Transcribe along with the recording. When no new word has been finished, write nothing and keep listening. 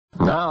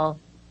Now,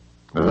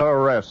 the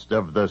rest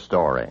of the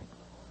story.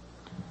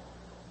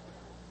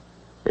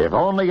 If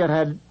only it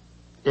had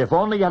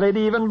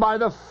even by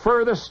the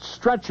furthest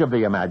stretch of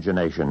the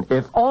imagination,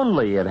 if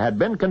only it had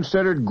been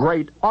considered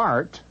great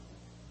art,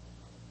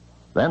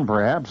 then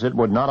perhaps it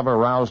would not have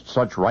aroused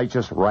such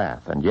righteous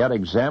wrath. And yet,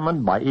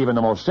 examined by even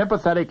the most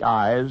sympathetic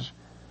eyes,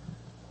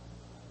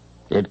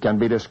 it can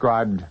be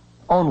described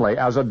only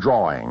as a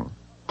drawing.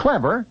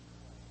 Clever,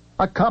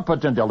 a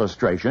competent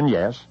illustration,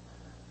 yes,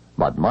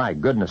 but my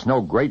goodness,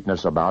 no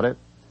greatness about it.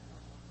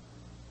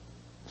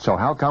 So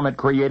how come it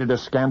created a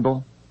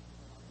scandal?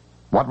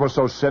 What was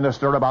so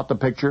sinister about the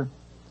picture?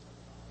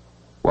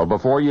 Well,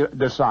 before you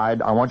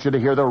decide, I want you to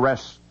hear the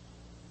rest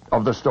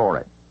of the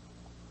story.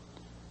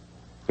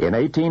 In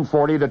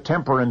 1840, the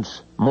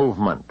temperance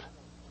movement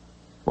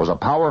was a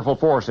powerful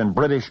force in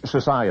British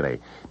society.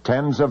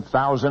 Tens of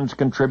thousands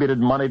contributed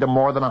money to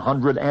more than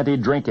 100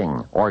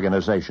 anti-drinking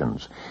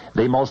organizations.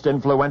 The most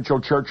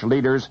influential church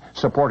leaders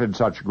supported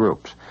such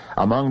groups.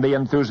 Among the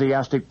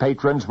enthusiastic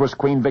patrons was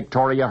Queen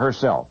Victoria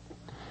herself.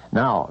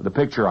 Now, the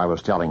picture I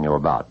was telling you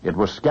about, it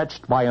was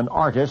sketched by an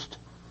artist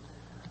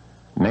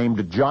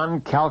named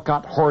John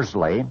Calcott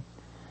Horsley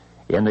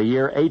in the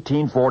year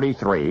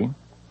 1843.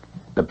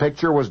 The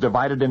picture was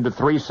divided into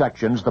 3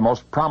 sections, the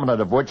most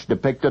prominent of which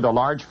depicted a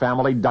large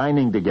family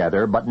dining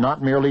together, but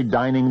not merely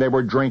dining, they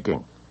were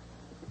drinking.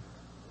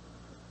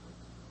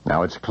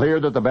 Now, it's clear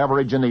that the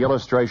beverage in the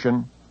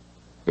illustration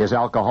is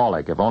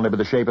alcoholic, if only by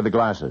the shape of the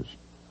glasses.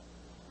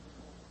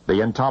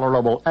 The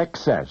intolerable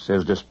excess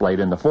is displayed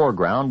in the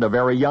foreground. A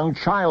very young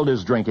child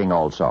is drinking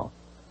also.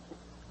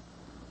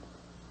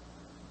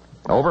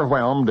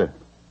 Overwhelmed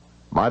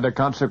by the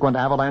consequent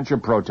avalanche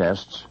of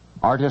protests,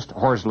 artist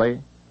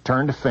Horsley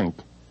turned Fink.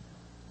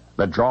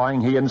 The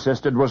drawing, he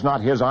insisted, was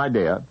not his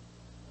idea.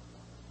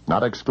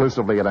 Not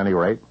exclusively, at any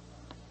rate.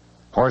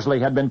 Horsley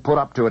had been put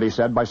up to it, he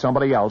said, by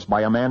somebody else,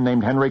 by a man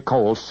named Henry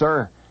Cole,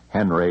 Sir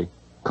Henry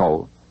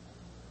Cole.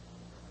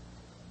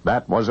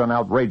 That was an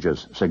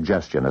outrageous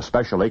suggestion,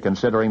 especially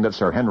considering that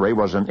Sir Henry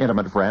was an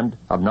intimate friend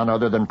of none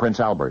other than Prince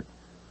Albert.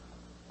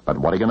 But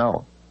what do you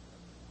know?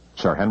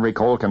 Sir Henry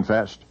Cole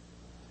confessed.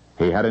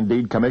 He had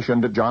indeed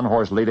commissioned John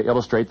Horsley to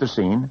illustrate the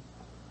scene,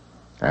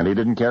 and he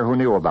didn't care who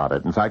knew about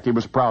it. In fact, he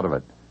was proud of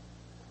it.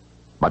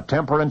 But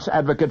temperance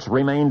advocates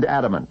remained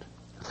adamant.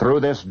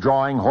 Through this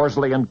drawing,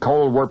 Horsley and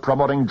Cole were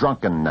promoting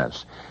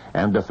drunkenness,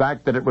 and the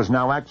fact that it was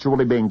now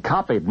actually being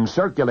copied and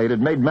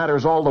circulated made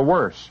matters all the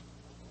worse.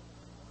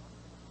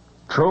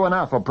 True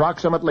enough,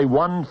 approximately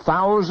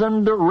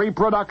 1,000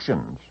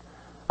 reproductions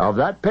of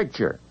that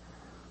picture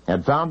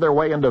had found their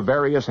way into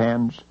various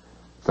hands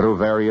through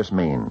various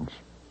means.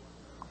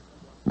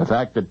 The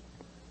fact that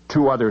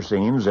 2 other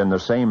scenes in the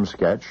same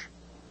sketch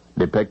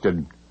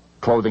depicted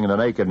clothing the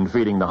naked and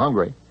feeding the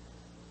hungry,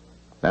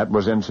 that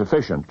was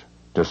insufficient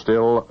to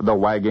still the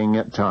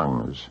wagging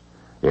tongues.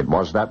 It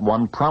was that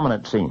one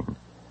prominent scene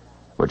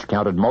which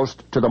counted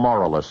most to the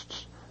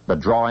moralists, the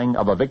drawing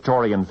of a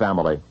Victorian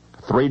family,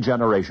 3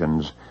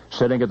 generations,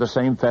 sitting at the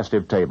same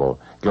festive table,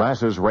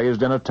 glasses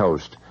raised in a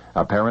toast,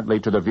 apparently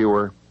to the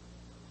viewer,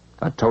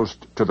 a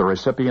toast to the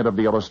recipient of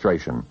the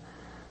illustration,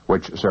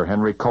 which Sir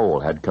Henry Cole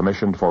had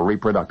commissioned for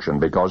reproduction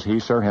because he,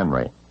 Sir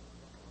Henry,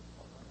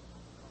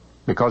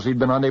 because he'd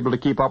been unable to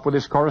keep up with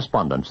his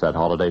correspondence that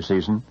holiday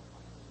season.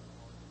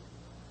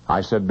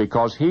 I said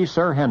because he,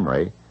 Sir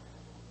Henry,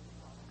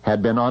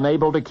 had been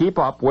unable to keep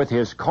up with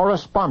his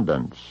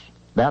correspondence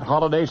that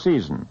holiday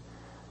season.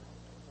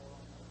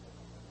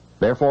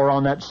 Therefore,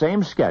 on that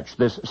same sketch,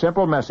 this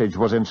simple message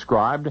was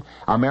inscribed,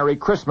 "A Merry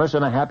Christmas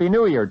and a Happy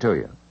New Year to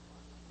you."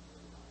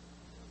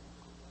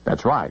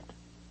 That's right.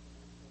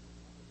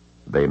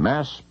 The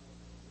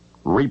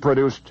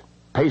mass-reproduced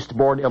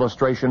pasteboard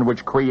illustration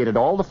which created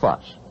all the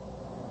fuss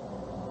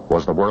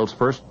was the world's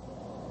first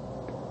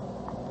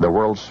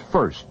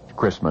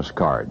Christmas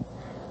card.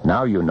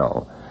 Now you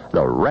know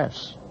the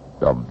rest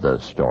of the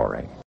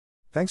story.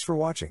 Thanks for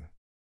watching.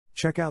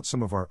 Check out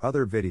some of our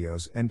other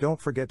videos and don't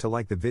forget to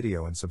like the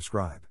video and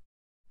subscribe.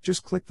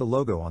 Just click the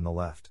logo on the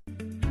left.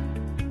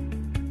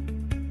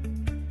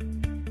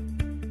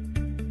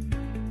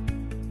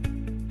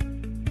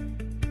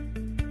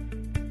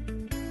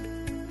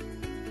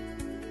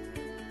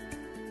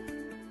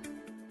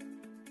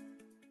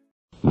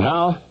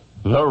 Now,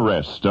 the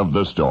rest of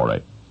the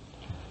story.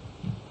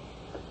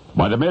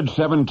 By the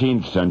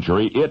mid-17th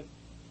century, it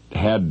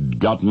had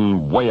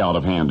gotten way out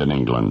of hand in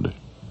England.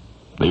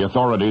 The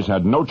authorities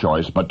had no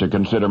choice but to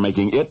consider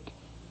making it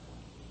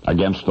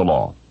against the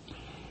law.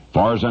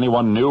 Far as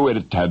anyone knew,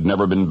 it had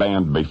never been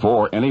banned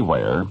before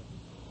anywhere,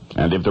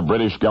 and if the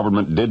British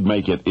government did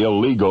make it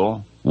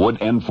illegal,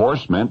 would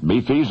enforcement be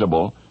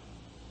feasible?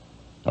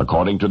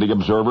 According to the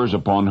observers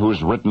upon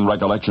whose written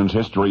recollections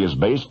history is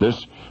based,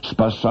 this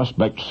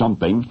suspect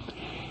something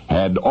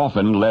had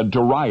often led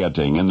to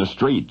rioting in the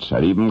streets,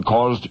 had even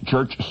caused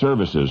church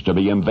services to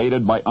be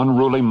invaded by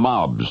unruly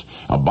mobs.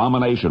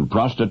 Abomination,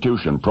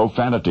 prostitution,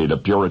 profanity, the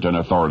Puritan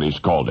authorities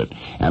called it.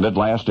 And at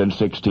last, in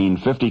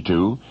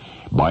 1652,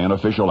 by an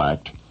official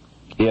act,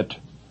 it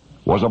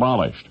was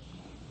abolished.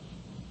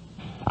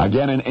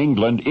 Again, in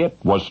England, it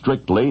was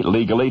strictly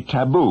legally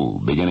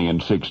taboo, beginning in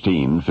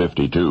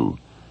 1652.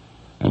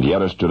 And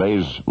yet, as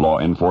today's law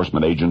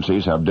enforcement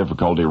agencies have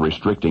difficulty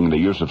restricting the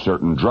use of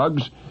certain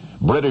drugs,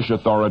 British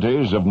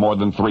authorities of more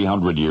than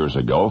 300 years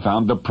ago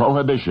found the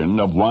prohibition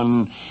of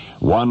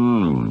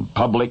one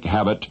public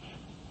habit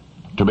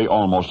to be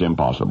almost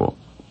impossible.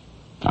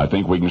 I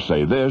think we can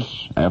say this: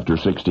 after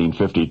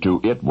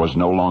 1652, it was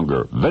no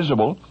longer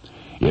visible.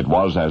 It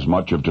was, as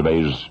much of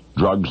today's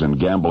drugs and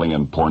gambling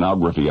and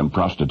pornography and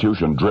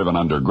prostitution, driven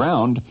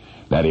underground.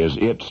 That is,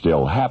 it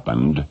still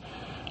happened,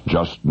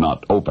 just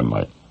not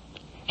openly.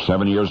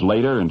 7 years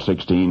later, in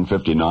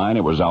 1659,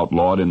 it was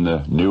outlawed in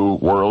the New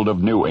World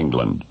of New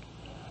England.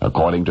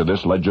 According to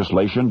this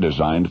legislation,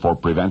 designed for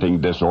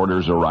preventing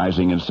disorders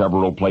arising in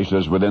several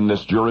places within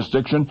this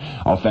jurisdiction,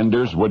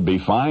 offenders would be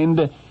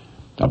fined.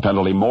 A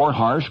penalty more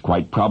harsh,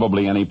 quite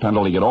probably any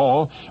penalty at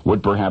all,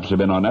 would perhaps have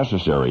been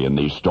unnecessary in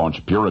these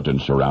staunch Puritan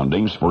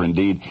surroundings, for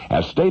indeed,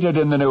 as stated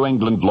in the New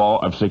England law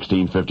of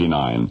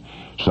 1659,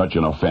 such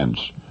an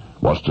offense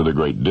was to the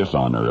great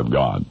dishonor of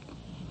God.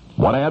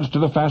 What adds to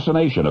the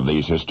fascination of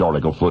these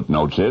historical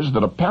footnotes is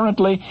that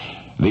apparently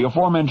the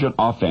aforementioned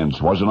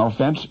offense was an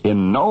offense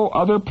in no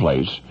other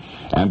place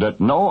and at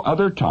no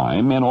other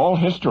time in all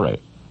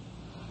history.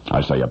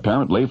 I say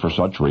apparently, for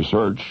such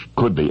research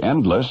could be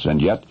endless,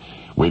 and yet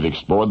we've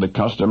explored the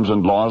customs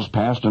and laws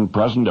past and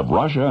present of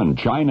Russia and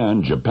China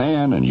and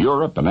Japan and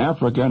Europe and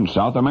Africa and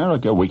South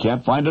America. We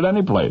can't find it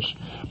any place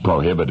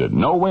prohibited.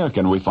 Nowhere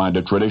can we find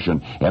a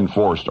tradition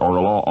enforced or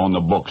a law on the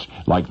books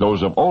like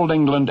those of Old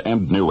England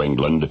and New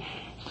England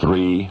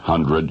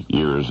 300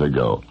 years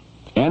ago.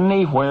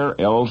 Anywhere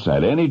else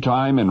at any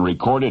time in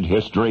recorded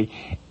history,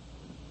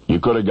 you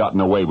could have gotten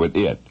away with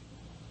it,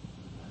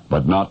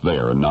 but not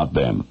there and not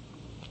then.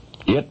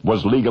 It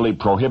was legally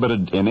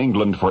prohibited in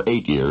England for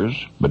 8 years,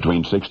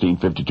 between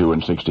 1652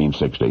 and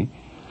 1660,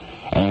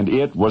 and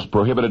it was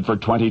prohibited for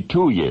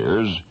 22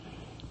 years,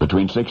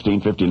 between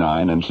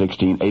 1659 and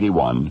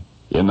 1681,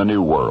 in the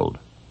New World.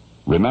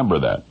 Remember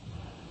that.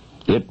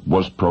 It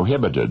was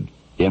prohibited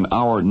in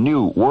our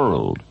New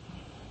World.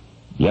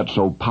 Yet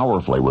so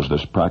powerfully was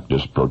this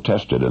practice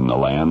protested in the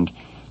land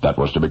that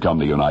was to become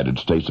the United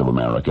States of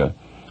America,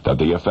 that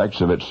the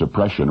effects of its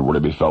suppression were to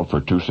be felt for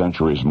 2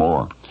 centuries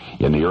more.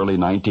 In the early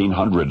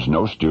 1900s,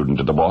 no student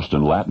at the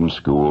Boston Latin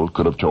School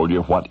could have told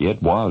you what it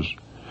was.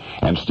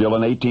 And still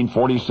in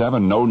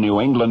 1847, no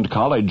New England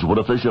college would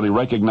officially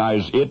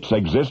recognize its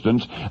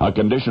existence, a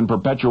condition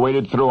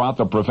perpetuated throughout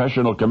the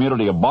professional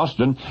community of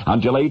Boston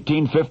until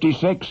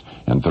 1856,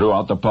 and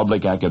throughout the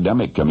public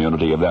academic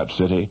community of that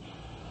city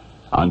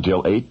until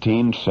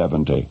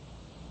 1870.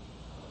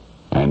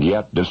 And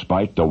yet,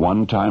 despite the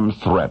one-time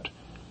threat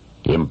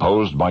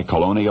imposed by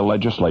colonial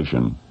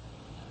legislation,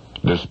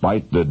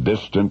 despite the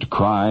distant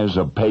cries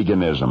of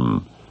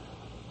paganism,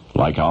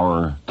 like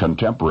our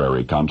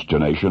contemporary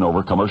consternation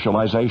over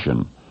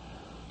commercialization,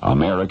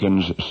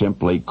 Americans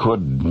simply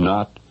could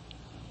not,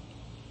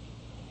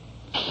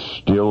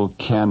 still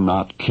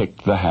cannot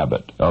kick the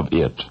habit of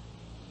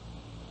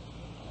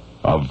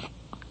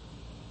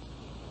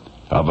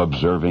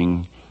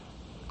observing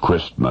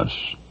Christmas.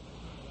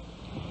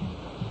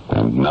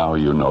 And now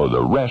you know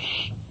the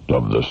rest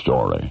of the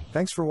story.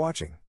 Thanks for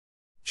watching.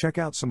 Check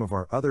out some of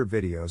our other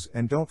videos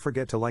and don't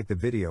forget to like the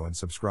video and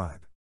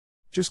subscribe.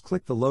 Just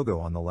click the logo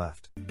on the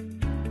left.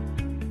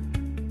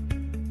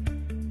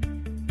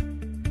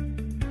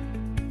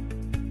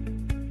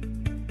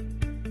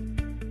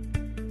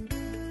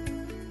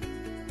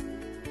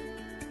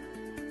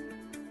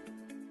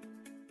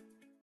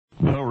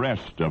 The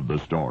rest of the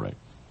story.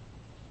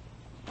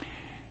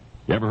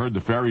 You ever heard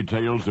the fairy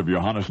tales of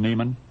Johannes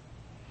Niemann?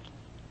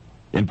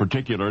 In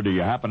particular, do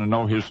you happen to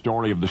know his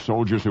story of the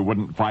soldiers who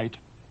wouldn't fight?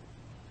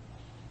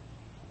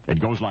 It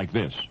goes like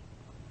this.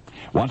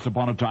 Once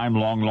upon a time,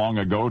 long, long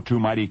ago, 2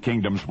 mighty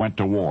kingdoms went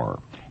to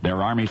war.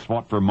 Their armies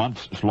fought for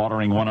months,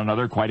 slaughtering one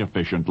another quite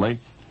efficiently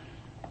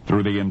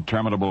through the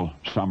interminable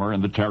summer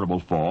and the terrible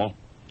fall.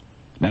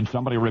 Then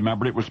somebody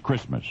remembered it was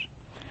Christmas.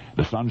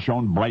 The sun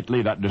shone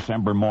brightly that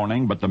December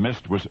morning, but the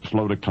mist was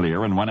slow to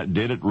clear, and when it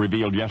did, it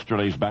revealed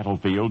yesterday's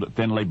battlefield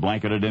thinly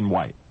blanketed in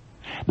white.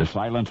 The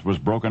silence was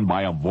broken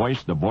by a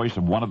voice, the voice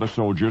of one of the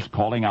soldiers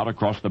calling out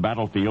across the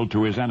battlefield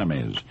to his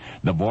enemies.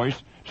 The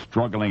voice,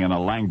 struggling in a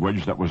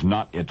language that was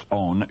not its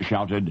own,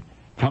 shouted,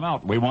 "Come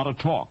out, we want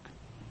to talk."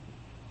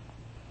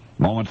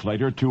 Moments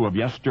later, 2 of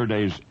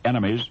yesterday's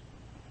enemies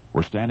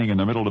were standing in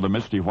the middle of the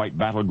misty white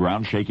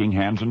battleground, shaking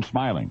hands and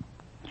smiling.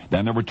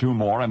 Then there were 2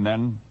 more, and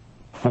then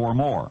 4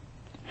 more,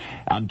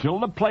 until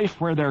the place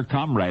where their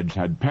comrades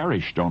had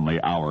perished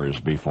only hours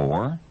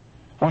before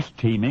was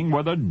teeming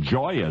with a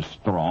joyous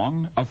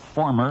throng of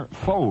former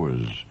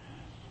foes.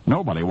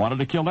 Nobody wanted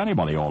to kill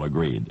anybody, all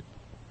agreed.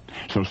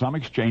 So some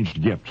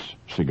exchanged gifts,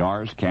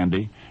 cigars,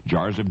 candy,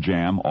 jars of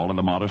jam, all of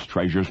the modest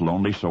treasures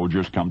lonely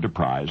soldiers come to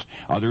prize.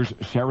 Others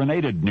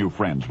serenaded new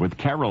friends with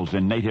carols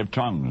in native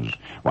tongues,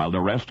 while the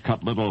rest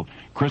cut little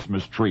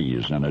Christmas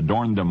trees and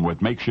adorned them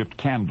with makeshift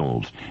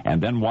candles.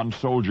 And then one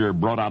soldier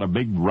brought out a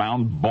big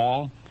round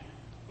ball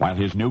while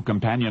his new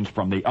companions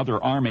from the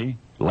other army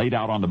laid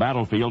out on the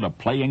battlefield a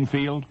playing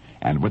field,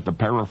 and with the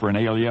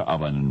paraphernalia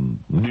of a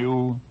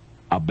new,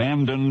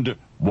 abandoned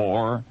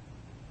war,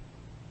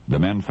 the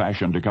men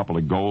fashioned a couple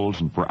of goals,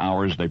 and for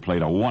hours they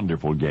played a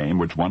wonderful game,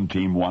 which one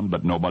team won,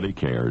 but nobody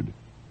cared.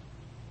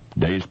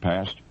 Days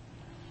passed.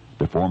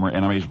 The former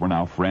enemies were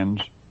now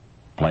friends,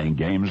 playing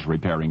games,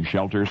 repairing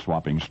shelters,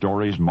 swapping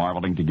stories,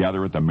 marveling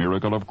together at the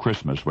miracle of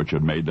Christmas, which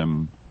had made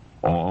them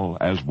all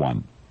as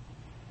one.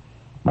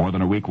 More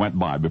than a week went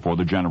by before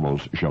the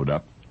generals showed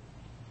up.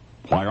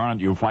 "Why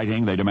aren't you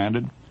fighting?" they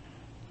demanded.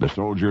 The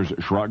soldiers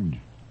shrugged.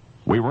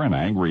 "We weren't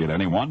angry at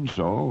anyone,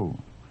 so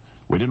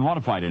we didn't want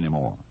to fight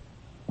anymore."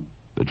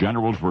 The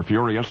generals were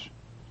furious.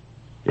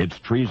 "It's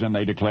treason,"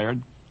 they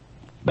declared.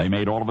 They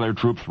made all of their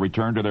troops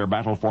return to their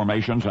battle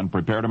formations and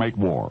prepare to make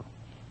war.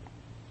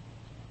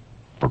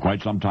 For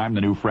quite some time,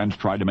 the new friends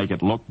tried to make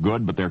it look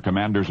good, but their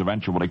commanders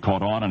eventually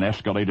caught on and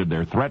escalated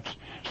their threats,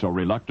 so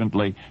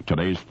reluctantly,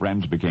 today's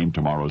friends became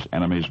tomorrow's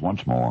enemies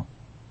once more.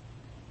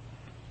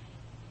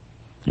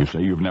 You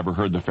say you've never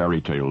heard the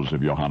fairy tales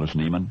of Johannes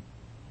Niemann?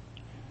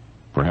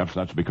 Perhaps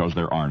that's because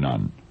there are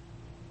none.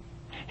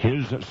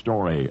 His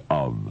story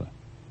of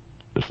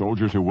the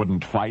soldiers who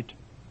wouldn't fight,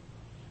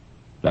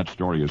 that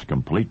story is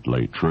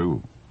completely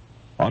true,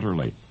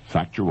 utterly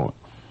factual.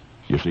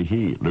 You see,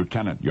 he,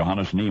 Lieutenant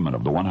Johannes Niemann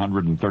of the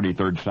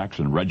 133rd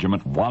Saxon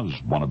Regiment, was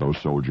one of those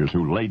soldiers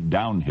who laid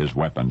down his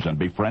weapons and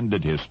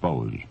befriended his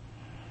foes.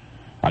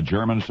 A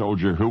German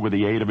soldier who, with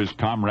the aid of his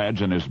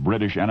comrades and his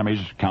British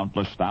enemies,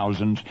 countless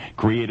thousands,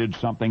 created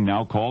something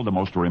now called the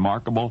most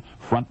remarkable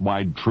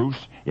front-wide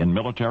truce in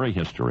military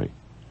history.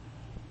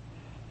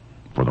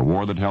 For the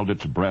war that held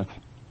its breath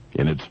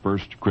in its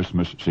first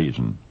Christmas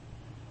season,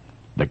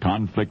 the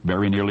conflict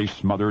very nearly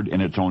smothered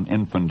in its own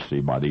infancy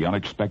by the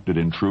unexpected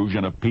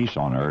intrusion of peace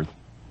on Earth,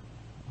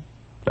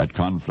 that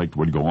conflict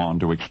would go on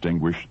to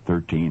extinguish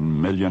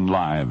 13 million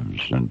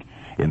lives and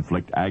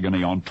inflict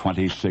agony on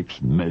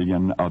 26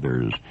 million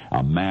others,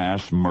 a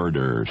mass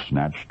murder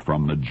snatched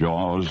from the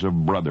jaws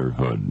of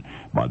brotherhood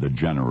by the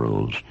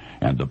generals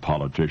and the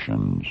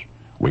politicians.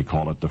 We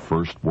call it the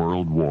First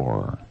World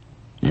War.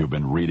 You've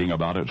been reading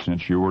about it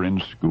since you were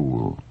in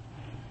school.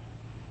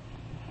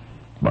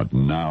 But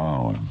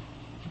now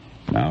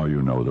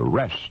you know the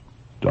rest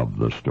of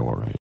the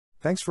story.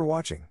 Thanks for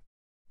watching.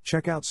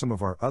 Check out some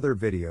of our other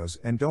videos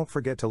and don't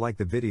forget to like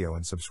the video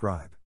and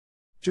subscribe.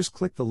 Just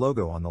click the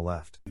logo on the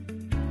left.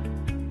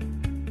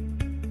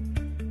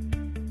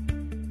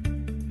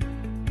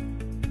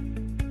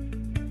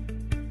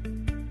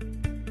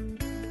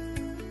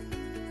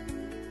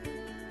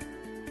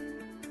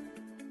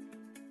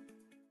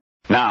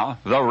 Now,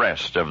 the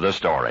rest of the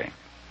story.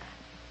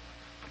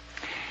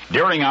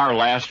 During our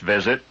last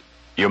visit,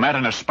 you met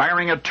an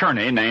aspiring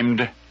attorney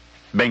named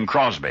Bing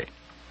Crosby.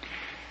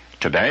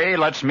 Today,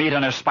 let's meet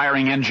an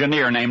aspiring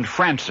engineer named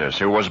Francis,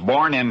 who was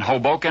born in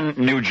Hoboken,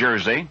 New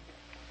Jersey,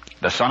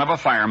 the son of a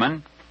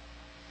fireman.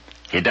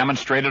 He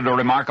demonstrated a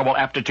remarkable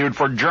aptitude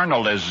for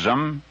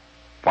journalism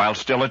while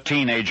still a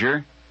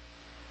teenager.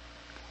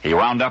 He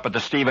wound up at the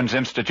Stevens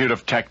Institute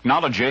of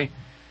Technology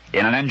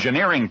in an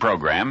engineering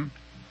program.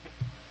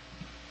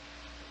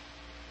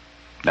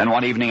 Then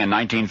one evening in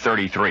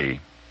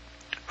 1933,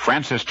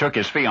 Francis took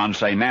his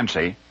fiancée,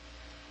 Nancy,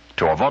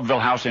 to a vaudeville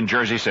house in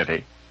Jersey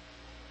City.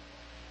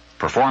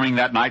 Performing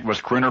that night was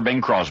crooner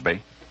Bing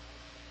Crosby.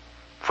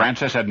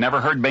 Francis had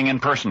never heard Bing in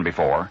person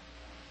before,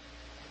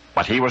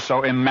 but he was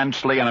so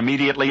immensely and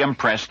immediately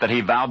impressed that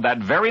he vowed that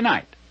very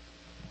night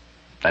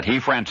that he,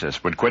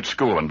 Francis, would quit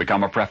school and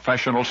become a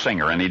professional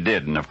singer, and he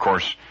did. And, of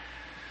course,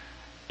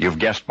 you've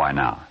guessed by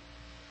now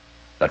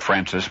that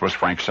Francis was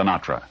Frank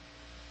Sinatra.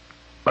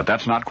 But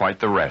that's not quite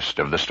the rest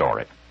of the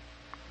story.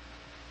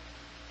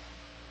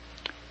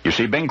 You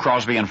see, Bing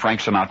Crosby and Frank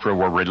Sinatra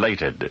were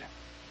related.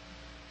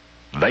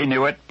 They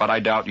knew it, but I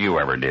doubt you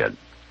ever did.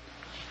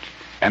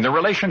 And the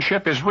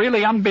relationship is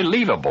really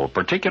unbelievable,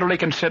 particularly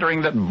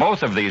considering that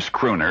both of these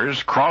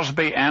crooners,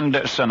 Crosby and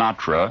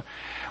Sinatra,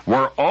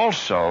 were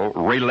also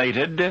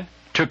related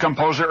to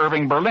composer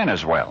Irving Berlin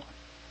as well.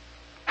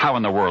 How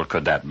in the world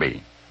could that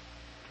be?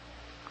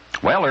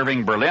 Well,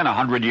 Irving Berlin,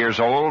 100 years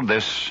old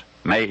this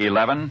May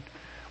 11,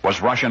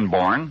 was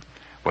Russian-born,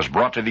 was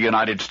brought to the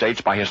United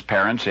States by his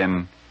parents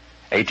in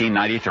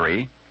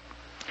 1893.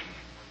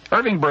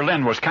 Irving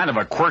Berlin was kind of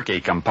a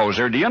quirky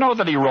composer. Do you know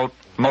that he wrote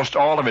most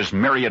all of his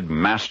myriad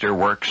master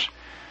works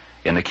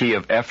in the key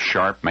of F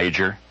sharp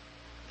major?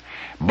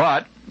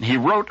 But he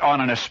wrote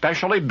on an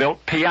especially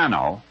built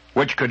piano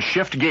which could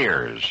shift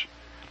gears.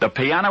 The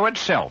piano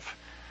itself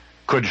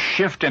could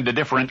shift into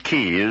different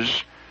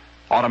keys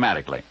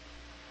automatically.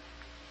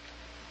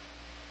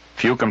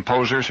 Few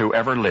composers who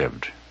ever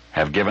lived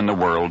have given the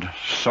world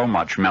so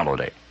much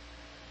melody.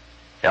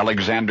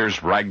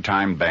 Alexander's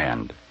Ragtime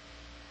Band,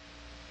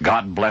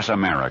 God Bless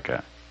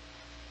America,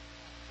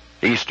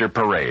 Easter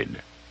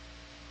Parade,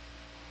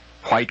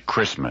 White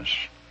Christmas.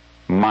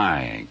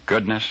 My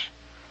goodness.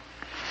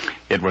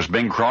 It was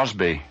Bing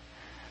Crosby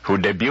who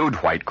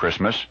debuted White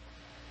Christmas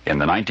in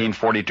the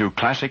 1942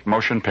 classic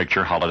motion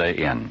picture Holiday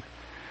Inn.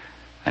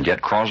 And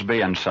yet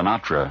Crosby and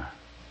Sinatra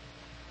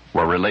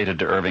were related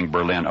to Irving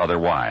Berlin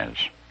otherwise.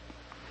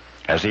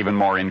 As even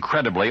more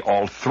incredibly,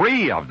 all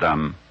three of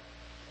them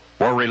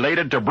were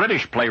related to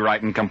British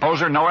playwright and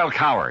composer Noel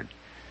Coward.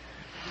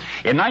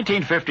 In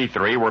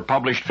 1953 were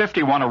published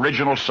 51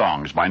 original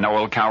songs by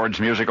Noel Coward's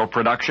musical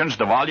productions,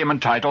 the volume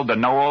entitled The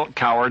Noel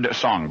Coward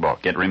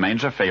Songbook. It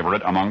remains a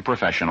favorite among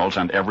professionals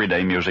and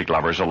everyday music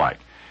lovers alike.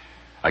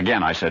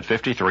 Again, I said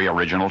 53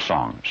 original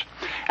songs.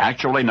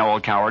 Actually, Noel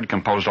Coward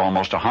composed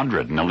almost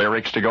 100, and the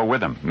lyrics to go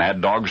with them.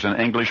 Mad Dog's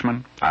an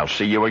Englishman, I'll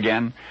See You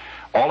Again.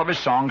 All of his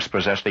songs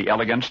possess the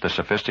elegance, the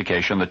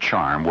sophistication, the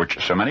charm,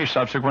 which so many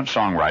subsequent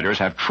songwriters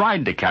have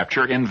tried to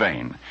capture in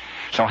vain.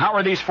 So how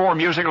are these four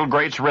musical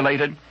greats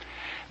related?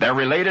 They're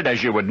related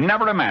as you would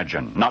never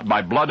imagine, not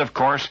by blood, of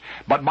course,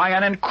 but by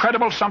an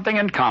incredible something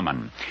in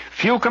common.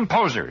 Few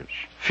composers,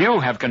 few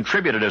have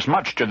contributed as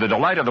much to the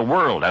delight of the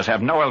world as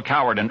have Noel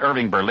Coward and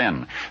Irving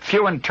Berlin.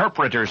 Few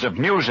interpreters of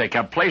music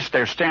have placed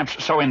their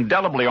stamps so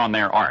indelibly on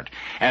their art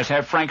as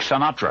have Frank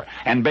Sinatra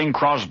and Bing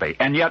Crosby,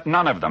 and yet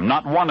none of them,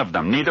 not one of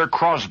them, neither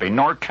Crosby,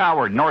 nor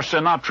Coward, nor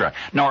Sinatra,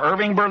 nor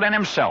Irving Berlin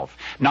himself,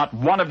 not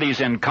one of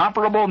these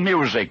incomparable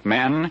music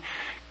men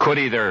could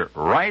either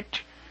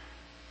write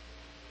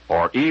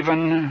or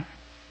even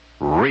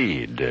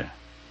read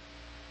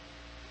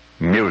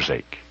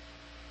music.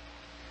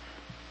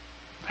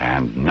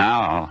 And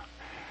now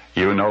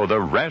you know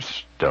the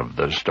rest of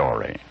the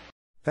story.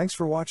 Thanks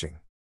for watching.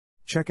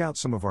 Check out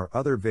some of our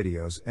other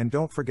videos and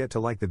don't forget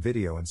to like the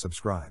video and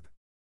subscribe.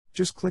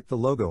 Just click the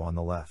logo on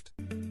the left.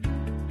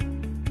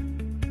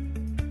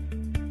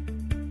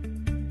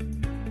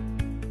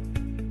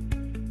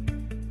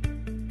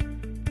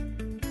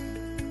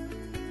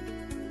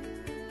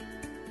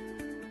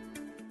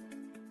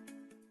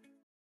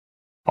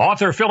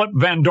 Author Philip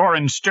Van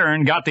Doren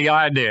Stern got the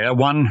idea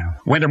one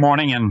winter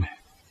morning in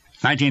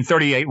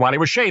 1938 while he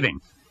was shaving.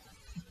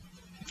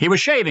 He was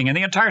shaving, and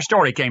the entire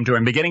story came to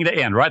him, beginning to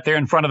end, right there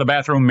in front of the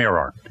bathroom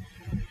mirror.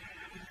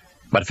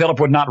 But Philip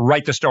would not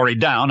write the story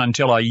down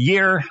until a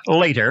year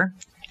later,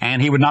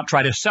 and he would not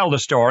try to sell the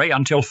story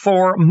until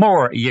 4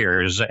 more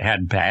years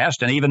had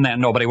passed, and even then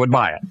nobody would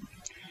buy it.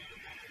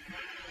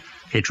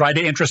 He tried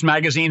to interest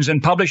magazines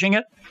in publishing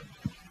it.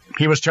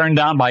 He was turned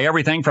down by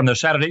everything from the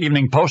Saturday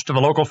Evening Post to the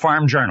local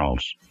farm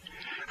journals.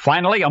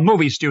 Finally, a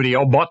movie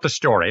studio bought the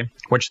story,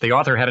 which the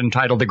author had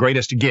entitled The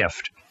Greatest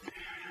Gift.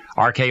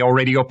 RKO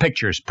Radio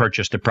Pictures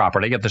purchased the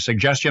property at the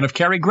suggestion of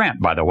Cary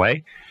Grant, by the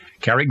way.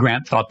 Cary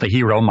Grant thought the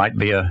hero might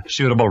be a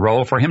suitable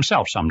role for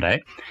himself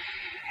someday.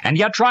 And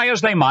yet, try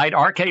as they might,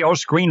 RKO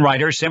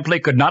screenwriters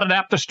simply could not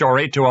adapt the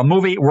story to a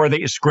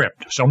movie-worthy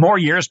script, so more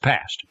years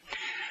passed.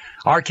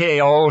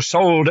 RKO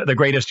sold The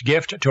Greatest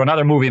Gift to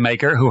another movie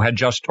maker who had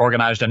just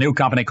organized a new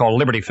company called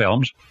Liberty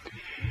Films.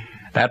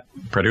 That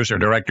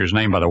producer-director's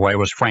name, by the way,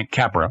 was Frank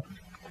Capra.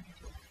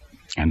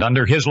 And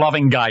under his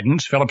loving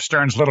guidance, Philip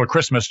Stern's Little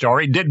Christmas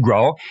Story did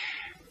grow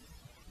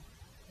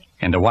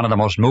into one of the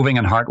most moving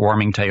and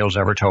heartwarming tales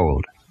ever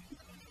told.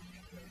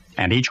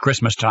 And each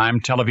Christmas time,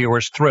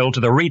 televiewers thrilled to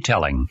the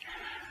retelling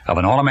of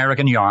an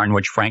all-American yarn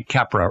which Frank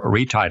Capra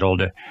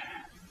retitled,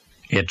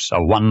 It's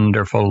a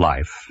Wonderful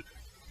Life.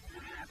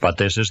 But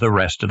this is the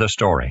rest of the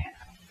story.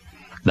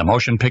 The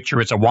motion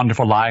picture, It's a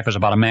Wonderful Life, is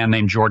about a man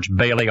named George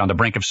Bailey on the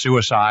brink of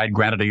suicide,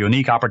 granted a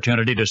unique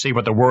opportunity to see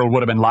what the world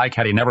would have been like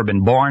had he never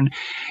been born.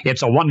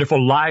 It's a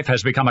Wonderful Life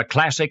has become a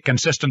classic,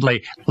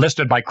 consistently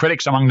listed by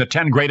critics among the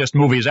 10 greatest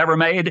movies ever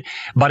made,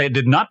 but it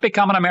did not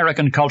become an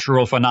American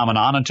cultural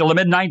phenomenon until the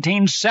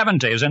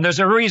mid-1970s, and there's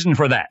a reason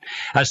for that,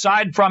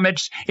 aside from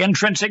its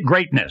intrinsic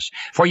greatness.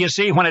 For you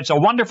see, when It's a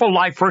Wonderful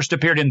Life first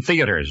appeared in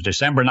theaters,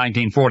 December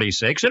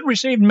 1946, it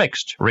received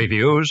mixed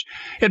reviews.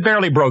 It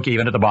barely broke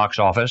even at the box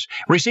office,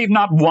 received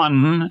not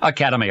one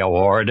Academy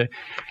Award.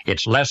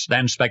 Its less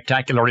than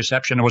spectacular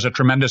reception was a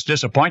tremendous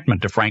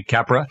disappointment to Frank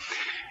Capra.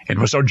 It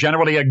was so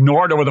generally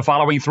ignored over the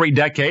following 3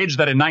 decades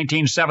that in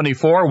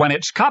 1974, when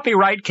its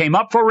copyright came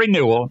up for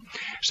renewal,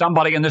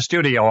 somebody in the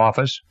studio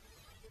office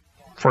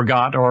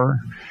forgot or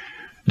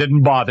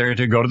didn't bother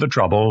to go to the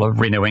trouble of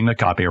renewing the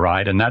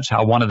copyright, and that's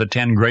how one of the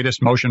 10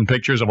 greatest motion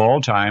pictures of all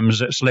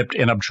times slipped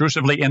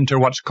inobtrusively into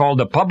what's called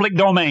the public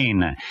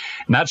domain. And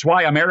that's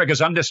why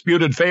America's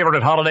undisputed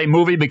favorite holiday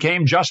movie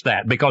became just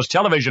that, because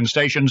television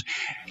stations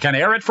can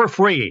air it for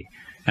free.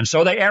 And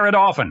so they air it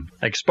often,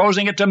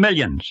 exposing it to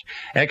millions.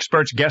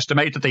 Experts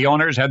guesstimate that the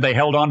owners, had they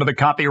held on to the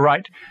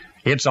copyright,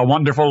 It's a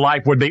Wonderful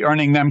Life would be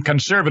earning them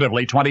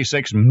conservatively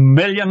 $26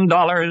 million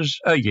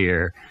a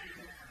year.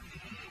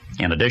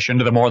 In addition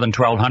to the more than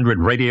 1,200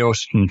 radio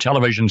and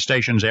television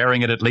stations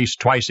airing it at least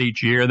twice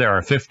each year, there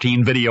are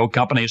 15 video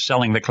companies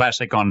selling the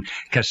classic on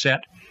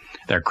cassette.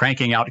 They're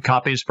cranking out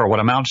copies for what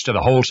amounts to the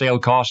wholesale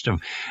cost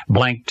of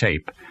blank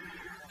tape.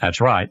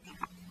 That's right.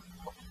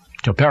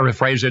 To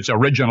paraphrase its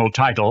original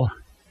title,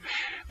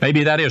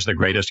 maybe that is the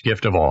greatest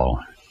gift of all.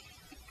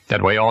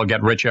 That we all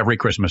get rich every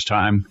Christmas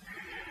time.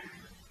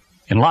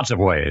 In lots of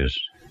ways.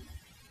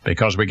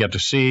 Because we get to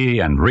see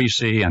and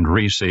re-see and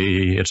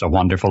re-see It's a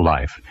Wonderful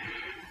Life.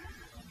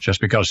 Just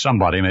because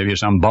somebody, maybe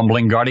some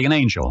bumbling guardian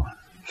angel,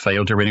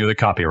 failed to renew the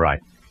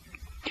copyright.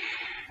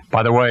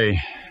 By the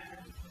way,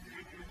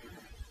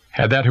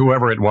 had that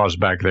whoever it was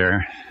back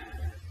there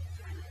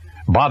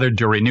bothered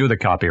to renew the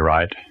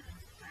copyright,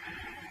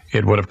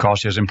 it would have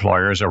cost his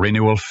employers a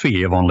renewal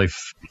fee of only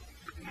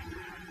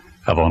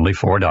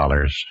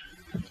 $4.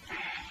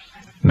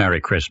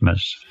 Merry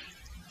Christmas.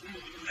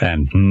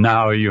 And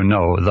now you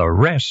know the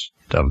rest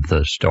of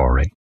the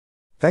story.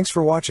 Thanks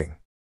for watching.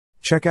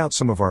 Check out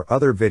some of our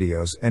other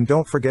videos and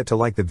don't forget to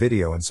like the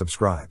video and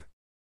subscribe.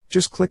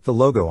 Just click the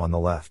logo on the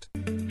left.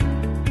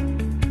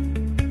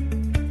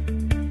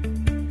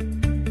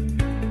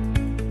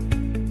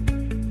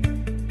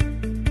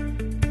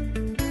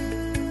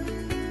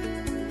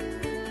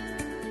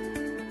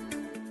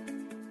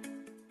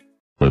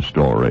 The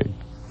story.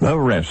 The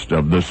rest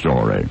of the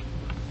story.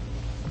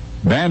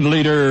 Band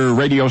leader,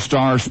 radio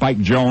star Spike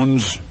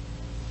Jones,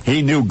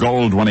 he knew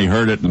gold when he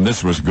heard it, and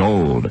this was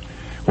gold.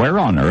 Where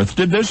on earth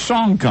did this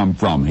song come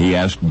from? He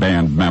asked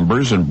band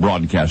members and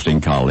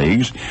broadcasting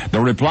colleagues. The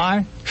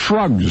reply?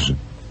 Shrugs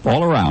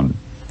all around.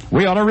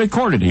 We ought to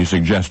record it, he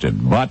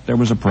suggested, but there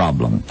was a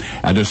problem.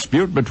 A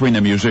dispute between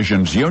the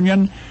musicians'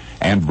 union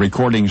and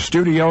recording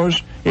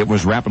studios. It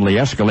was rapidly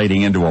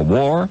escalating into a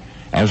war.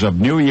 As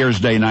of New Year's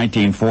Day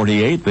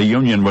 1948, the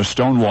union was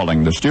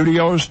stonewalling the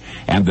studios,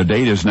 and the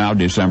date is now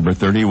December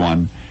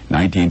 31,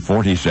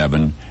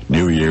 1947,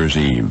 New Year's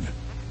Eve.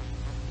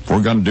 If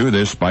we're going to do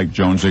this, Spike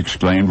Jones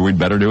exclaimed, we'd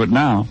better do it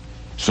now.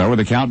 So with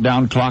the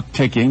countdown clock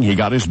ticking, he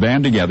got his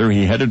band together,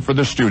 he headed for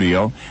the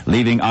studio,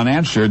 leaving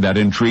unanswered that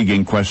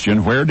intriguing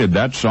question, where did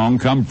that song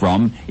come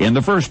from in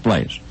the first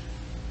place?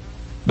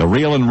 The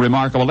real and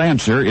remarkable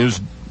answer is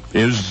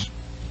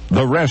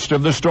the rest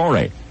of the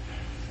story.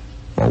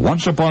 Well,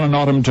 once upon an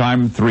autumn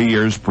time 3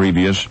 years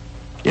previous,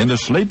 in the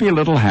sleepy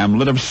little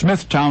hamlet of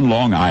Smithtown,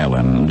 Long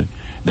Island,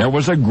 there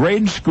was a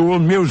grade school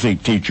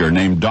music teacher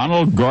named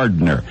Donald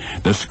Gardner.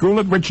 The school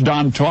at which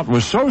Don taught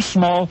was so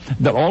small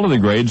that all of the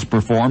grades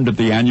performed at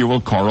the annual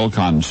choral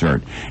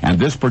concert. And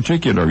this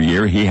particular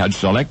year, he had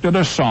selected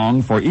a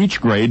song for each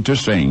grade to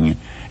sing,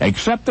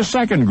 except the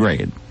second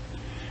grade.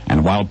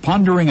 And while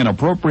pondering an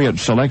appropriate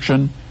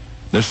selection,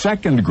 the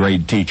second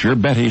grade teacher,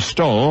 Betty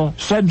Stoll,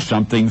 said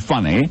something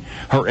funny.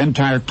 Her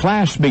entire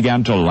class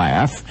began to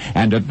laugh,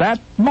 and at that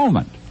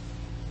moment,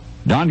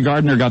 Don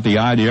Gardner got the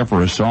idea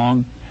for a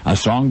song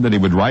that he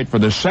would write for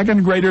the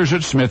second graders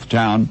at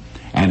Smithtown,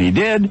 and he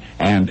did,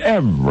 and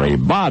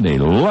everybody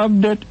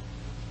loved it.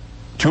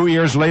 2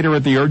 years later,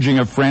 at the urging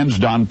of friends,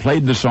 Don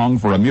played the song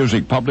for a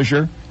music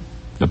publisher.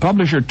 The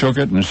publisher took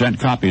it and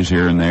sent copies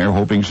here and there,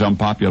 hoping some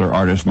popular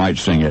artist might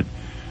sing it.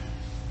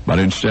 But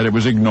instead it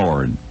was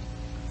ignored.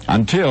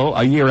 Until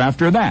a year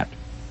after that,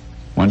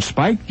 when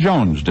Spike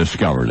Jones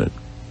discovered it,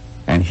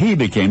 and he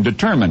became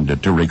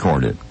determined to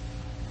record it.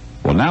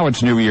 Well, now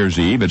it's New Year's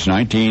Eve. It's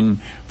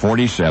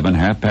 1947,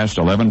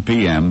 11:30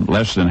 p.m.,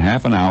 less than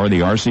half an hour.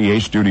 The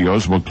RCA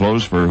studios will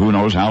close for who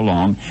knows how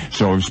long.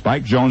 So if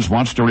Spike Jones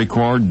wants to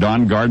record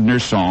Don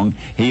Gardner's song,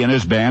 he and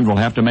his band will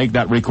have to make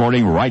that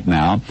recording right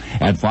now.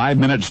 At 5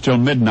 minutes till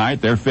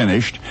midnight, they're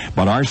finished,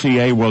 but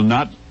RCA will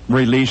not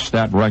release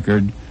that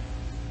record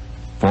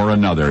for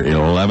another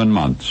 11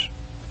 months.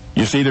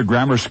 You see, the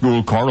grammar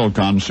school choral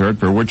concert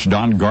for which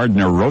Don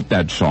Gardner wrote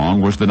that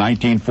song was the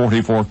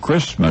 1944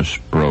 Christmas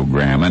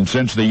program, and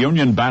since the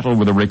union battle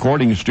with the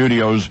recording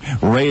studios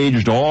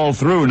raged all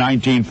through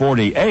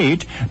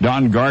 1948,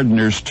 Don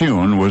Gardner's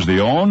tune was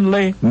the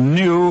only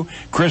new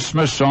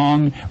Christmas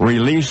song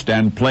released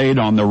and played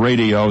on the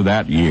radio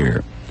that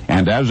year.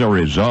 And as a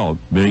result,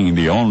 being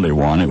the only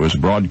one, it was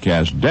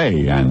broadcast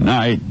day and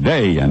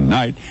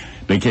night,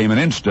 became an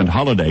instant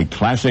holiday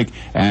classic,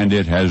 and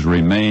it has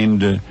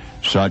remained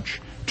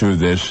such to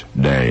this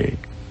day.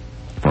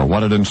 For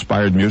what had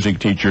inspired music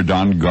teacher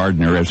Don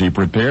Gardner as he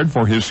prepared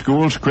for his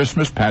school's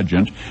Christmas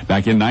pageant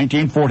back in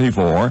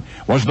 1944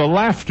 was the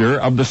laughter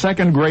of the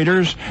second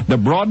graders, the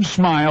broad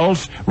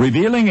smiles,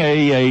 revealing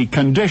a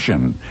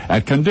condition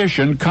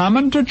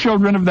common to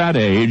children of that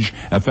age,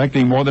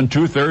 affecting more than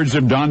 2/3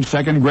 of Don's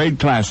second grade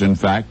class, in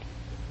fact.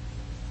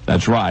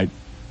 That's right.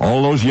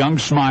 All those young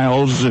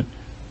smiles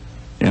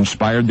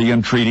inspired the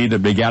entreaty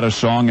that begat a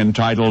song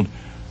entitled,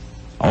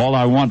 All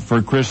I Want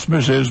for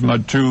Christmas is My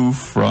 2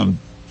 Front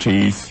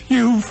Teeth.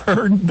 You've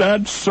heard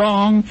that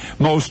song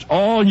most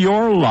all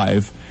your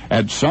life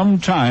at some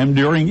time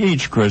during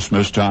each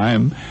Christmas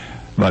time,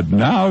 but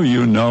now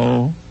you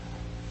know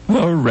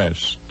the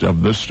rest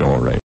of the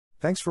story.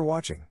 Thanks for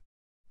watching.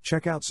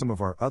 Check out some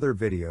of our other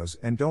videos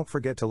and don't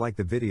forget to like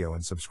the video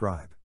and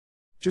subscribe.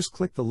 Just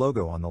click the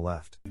logo on the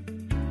left.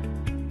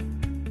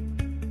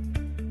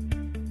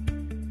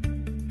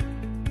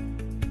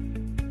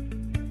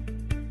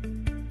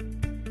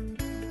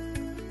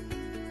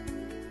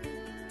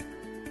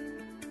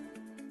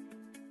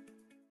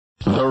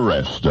 The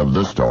rest of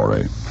the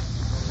story.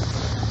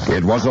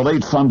 It was a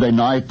late Sunday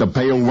night. The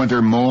pale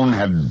winter moon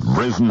had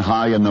risen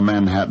high in the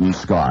Manhattan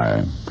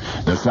sky.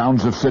 The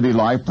sounds of city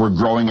life were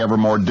growing ever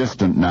more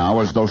distant now,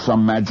 as though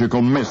some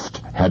magical mist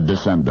had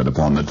descended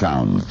upon the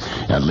town.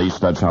 At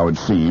least that's how it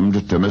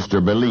seemed to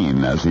Mr.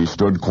 Billene as he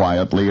stood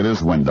quietly at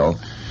his window.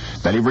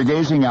 Then he were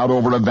gazing out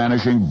over a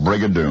vanishing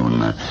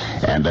Brigadoon,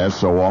 and as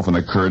so often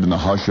occurred in the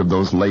hush of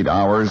those late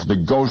hours, the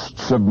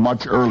ghosts of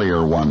much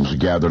earlier ones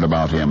gathered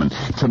about him, and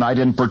tonight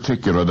in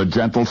particular, the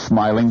gentle,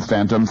 smiling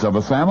phantoms of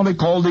a family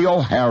called the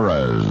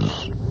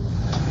O'Haras.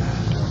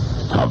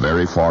 How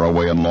very far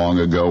away and long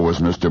ago was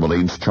Mr.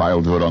 Billene's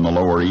childhood on the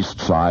Lower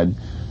East Side,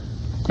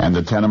 and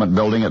the tenement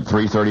building at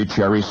 330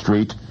 Cherry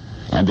Street,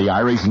 and the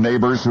Irish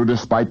neighbors who,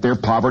 despite their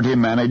poverty,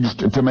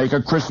 managed to make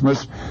a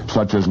Christmas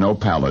such as no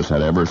palace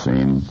had ever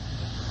seen.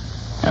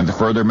 And the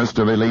further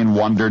Mr. Billene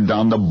wandered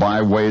down the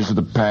byways of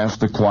the past,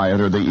 the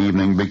quieter the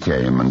evening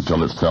became,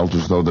 until it felt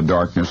as though the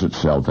darkness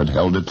itself had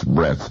held its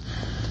breath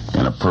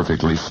in a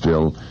perfectly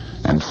still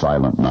and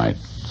silent night.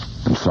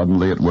 And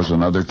suddenly it was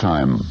another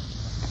time.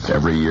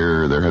 Every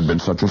year there had been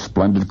such a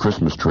splendid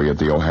Christmas tree at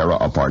the O'Hara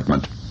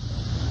apartment.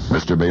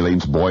 Mr.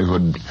 Billene's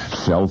boyhood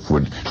self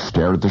would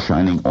stare at the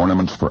shining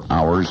ornaments for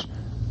hours.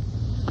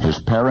 His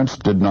parents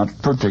did not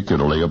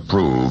particularly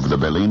approve. The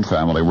Billene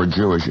family were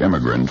Jewish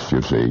immigrants,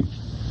 you see.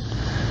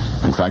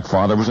 In fact,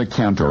 Father was a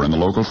cantor in the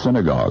local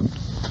synagogue.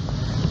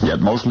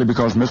 Yet mostly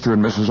because Mr.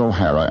 and Mrs.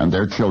 O'Hara and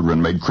their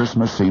children made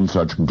Christmas seem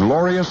such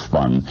glorious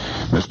fun,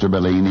 Mr.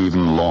 Billene,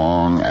 even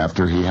long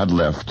after he had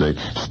left the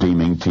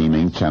steaming,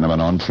 teeming tenement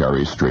on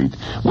Cherry Street,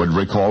 would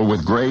recall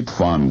with great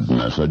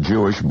fondness a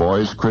Jewish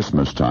boy's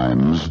Christmas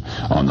times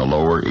on the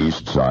Lower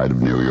East Side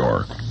of New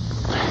York.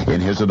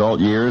 In his adult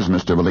years,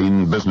 Mr.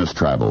 Billene business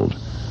traveled.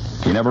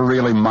 He never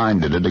really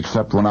minded it,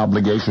 except when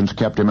obligations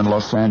kept him in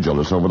Los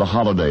Angeles over the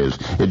holidays.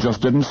 It just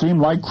didn't seem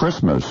like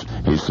Christmas,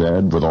 he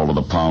said, with all of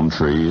the palm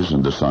trees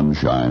and the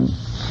sunshine.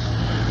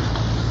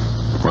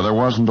 For there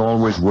wasn't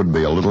always would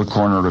be a little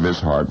corner of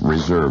his heart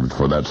reserved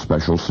for that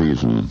special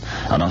season,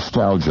 a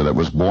nostalgia that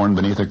was born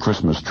beneath a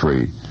Christmas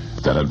tree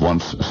that had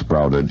once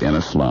sprouted in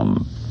a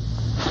slum.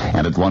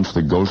 And at once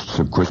the ghosts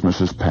of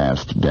Christmases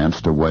past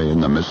danced away in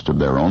the mist of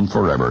their own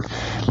forever,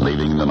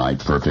 leaving the night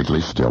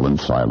perfectly still and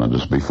silent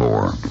as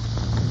before.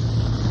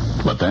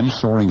 But then,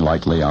 soaring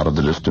lightly out of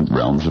the distant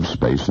realms of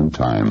space and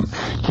time,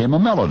 came a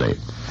melody,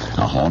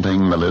 a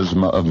haunting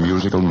melisma of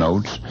musical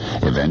notes,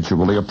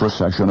 eventually a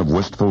procession of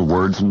wistful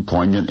words and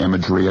poignant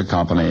imagery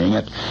accompanying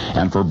it,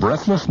 and for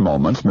breathless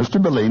moments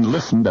Mr. Billene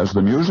listened as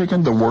the music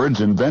and the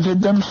words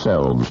invented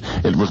themselves.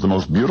 It was the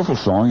most beautiful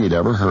song he'd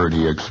ever heard,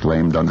 he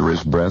exclaimed under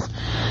his breath,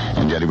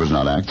 and yet he was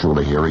not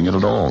actually hearing it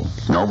at all.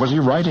 Nor was he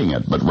writing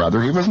it, but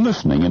rather he was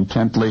listening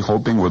intently,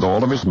 hoping with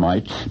all of his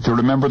might to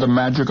remember the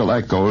magical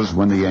echoes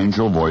when the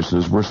angel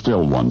voices were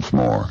still once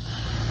more.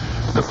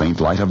 The faint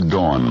light of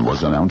dawn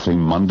was announcing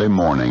Monday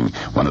morning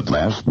when at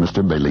last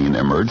Mr. Billene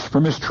emerged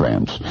from his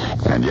trance,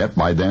 and yet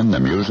by then the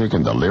music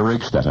and the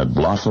lyrics that had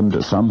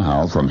blossomed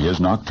somehow from his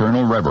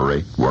nocturnal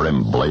reverie were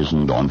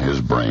emblazoned on his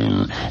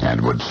brain,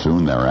 and would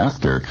soon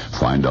thereafter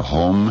find a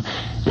home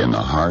in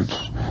the hearts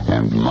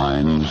and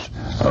minds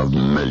of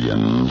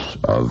millions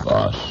of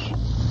us.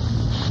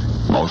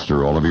 Most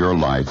or all of your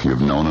life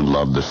you've known and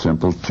loved the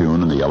simple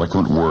tune and the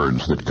eloquent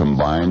words that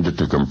combined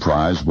to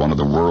comprise one of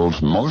the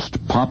world's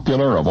most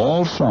popular of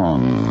all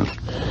songs.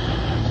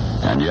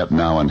 And yet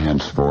now and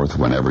henceforth,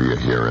 whenever you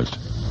hear it,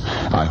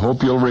 I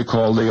hope you'll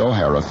recall the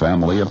O'Hara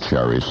family of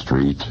Cherry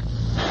Street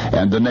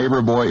and the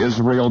neighbor boy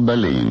Israel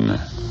Billene,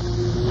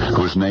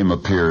 whose name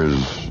appears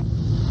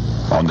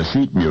on the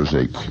sheet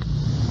music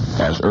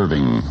as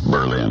Irving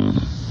Berlin.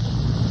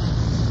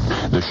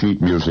 The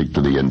sheet music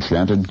to the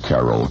enchanted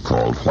carol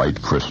called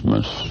White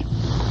Christmas.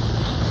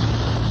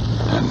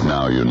 And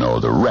now you know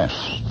the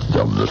rest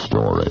of the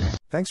story.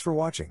 Thanks for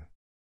watching.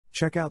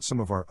 Check out some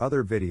of our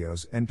other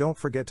videos and don't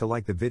forget to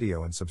like the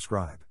video and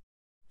subscribe.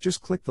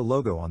 Just click the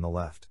logo on the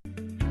left.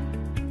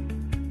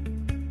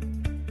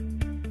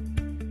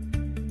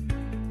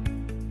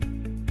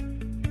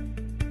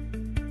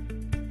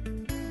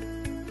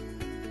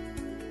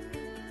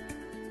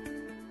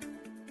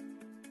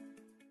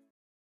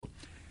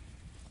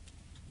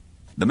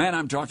 The man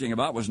I'm talking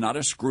about was not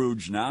a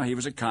Scrooge now. He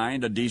was a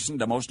kind, a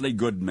decent, a mostly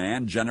good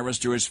man, generous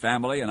to his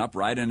family and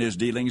upright in his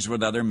dealings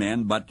with other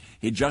men, but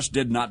he just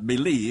did not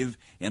believe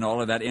in all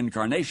of that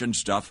incarnation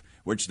stuff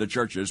which the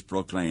churches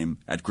proclaim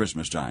at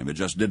Christmas time. It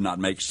just did not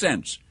make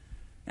sense,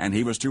 and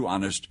he was too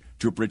honest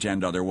to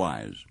pretend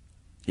otherwise.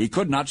 He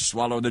could not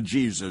swallow the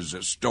Jesus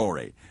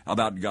story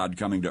about God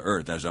coming to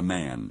earth as a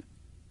man.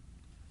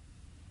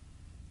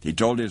 He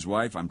told his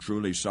wife, "I'm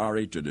truly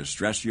sorry to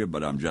distress you,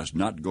 but I'm just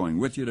not going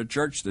with you to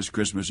church this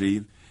Christmas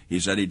Eve." He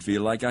said he'd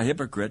feel like a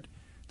hypocrite,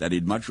 that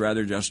he'd much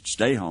rather just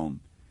stay home,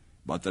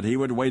 but that he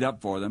would wait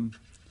up for them.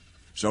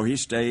 So he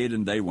stayed,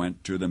 and they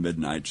went to the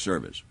midnight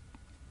service.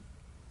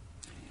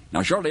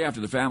 Now, shortly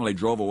after the family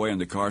drove away in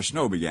the car,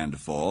 snow began to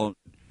fall.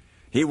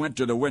 He went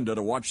to the window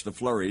to watch the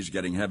flurries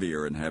getting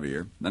heavier and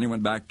heavier. Then he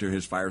went back to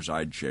his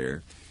fireside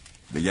chair,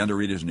 began to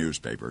read his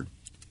newspaper.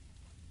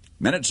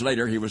 Minutes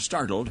later, he was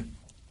startled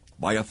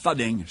by a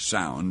thudding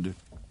sound,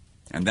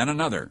 and then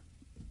another,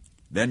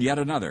 then yet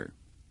another.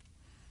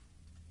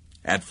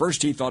 At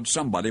first he thought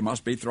somebody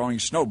must be throwing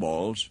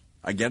snowballs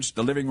against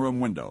the living room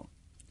window.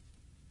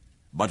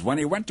 But when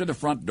he went to the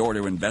front door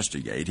to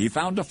investigate, he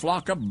found a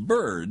flock of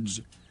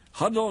birds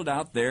huddled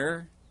out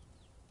there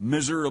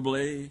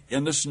miserably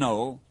in the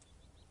snow.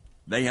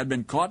 They had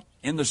been caught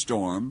in the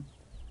storm.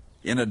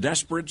 In a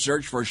desperate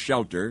search for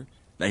shelter,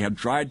 they had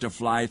tried to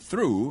fly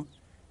through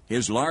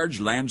his large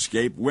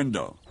landscape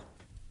window.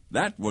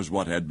 That was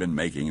what had been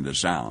making the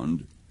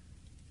sound.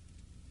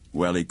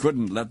 Well, he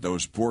couldn't let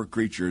those poor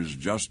creatures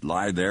just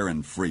lie there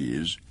and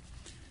freeze.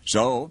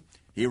 So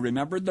he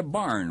remembered the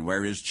barn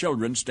where his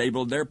children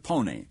stabled their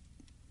pony.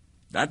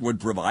 That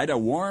would provide a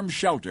warm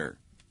shelter.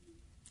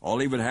 All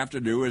he would have to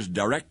do is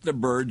direct the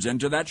birds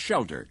into that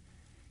shelter.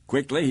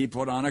 Quickly he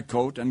put on a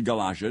coat and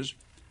galoshes,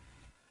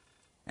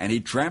 and he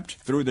tramped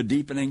through the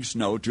deepening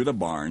snow to the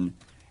barn,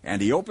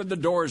 and he opened the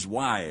doors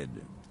wide.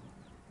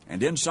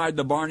 And inside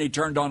the barn he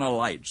turned on a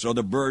light so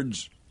the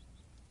birds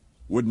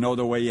would know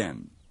the way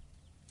in.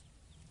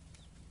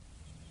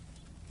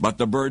 But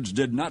the birds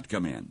did not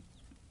come in.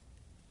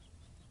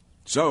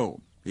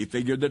 So he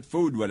figured that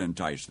food would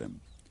entice them.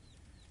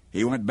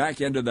 He went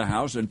back into the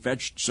house and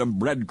fetched some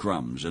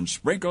breadcrumbs and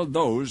sprinkled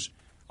those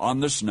on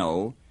the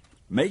snow,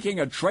 making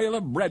a trail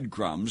of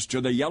breadcrumbs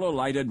to the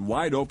yellow-lighted,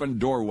 wide-open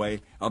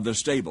doorway of the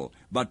stable.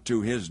 But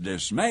to his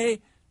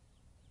dismay,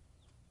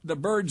 the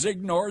birds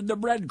ignored the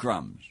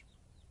breadcrumbs.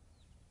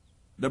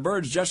 The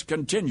birds just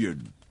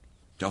continued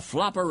to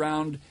flop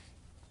around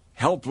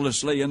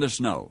helplessly in the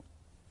snow.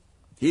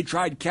 He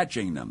tried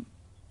catching them.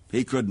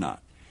 He could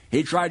not.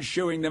 He tried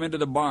shooing them into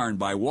the barn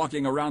by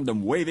walking around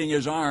them, waving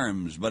his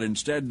arms, but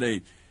instead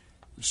they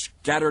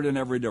scattered in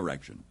every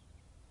direction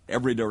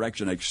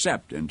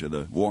except into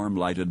the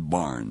warm-lighted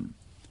barn.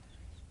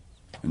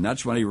 And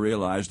that's when he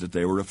realized that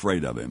they were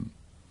afraid of him.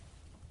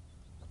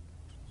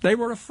 They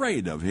were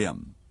afraid of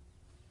him.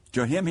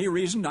 To him, he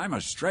reasoned, I'm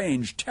a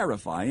strange,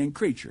 terrifying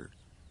creature.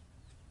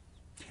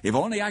 If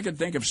only I could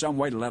think of some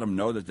way to let them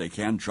know that they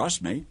can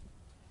trust me,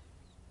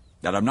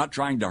 that I'm not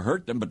trying to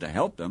hurt them but to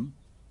help them.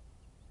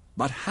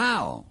 But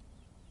how?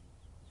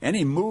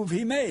 Any move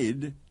he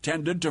made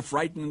tended to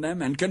frighten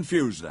them and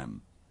confuse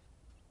them.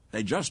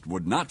 They just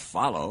would not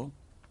follow.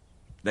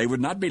 They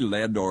would not be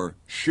led or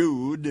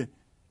shooed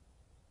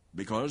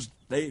because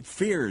they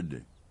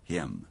feared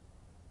him.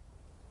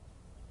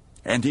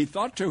 And he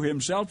thought to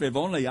himself, if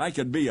only I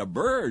could be a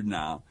bird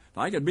now, if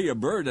I could be a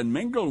bird and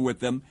mingle with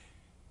them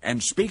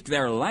and speak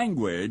their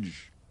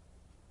language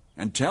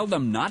and tell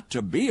them not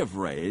to be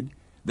afraid,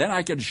 then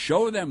I could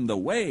show them the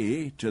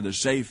way to the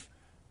safe,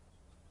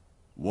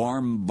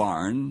 warm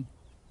barn.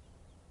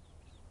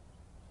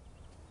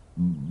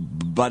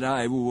 But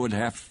I would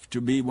have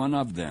to be one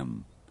of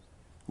them,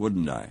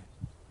 wouldn't I?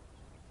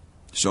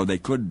 So they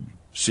could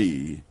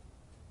see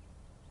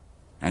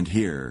and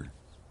hear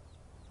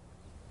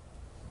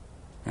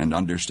and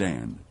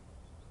understand.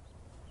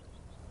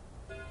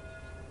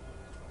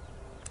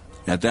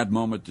 At that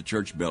moment, the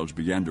church bells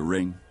began to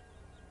ring.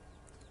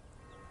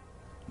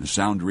 The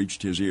sound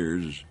reached his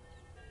ears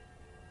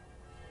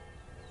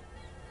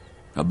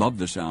above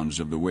the sounds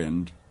of the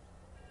wind,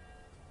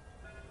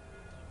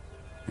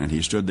 and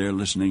he stood there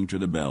listening to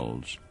the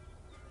bells.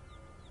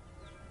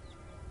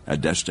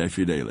 Adeste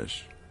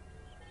Fidelis.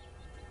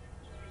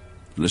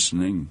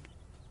 Listening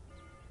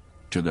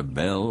to the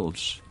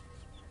bells,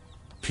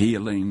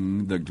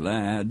 pealing the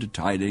glad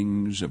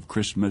tidings of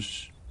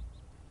Christmas,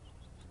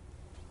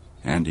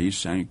 and he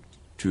sank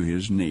to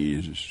his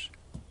knees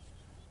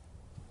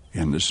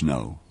in the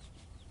snow.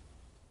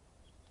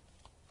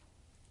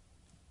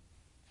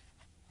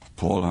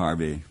 Paul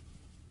Harvey,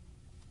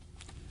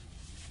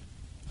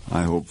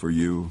 I hope for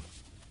you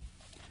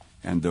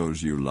and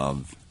those you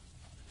love,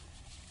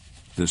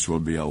 this will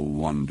be a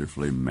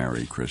wonderfully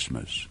Merry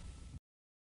Christmas.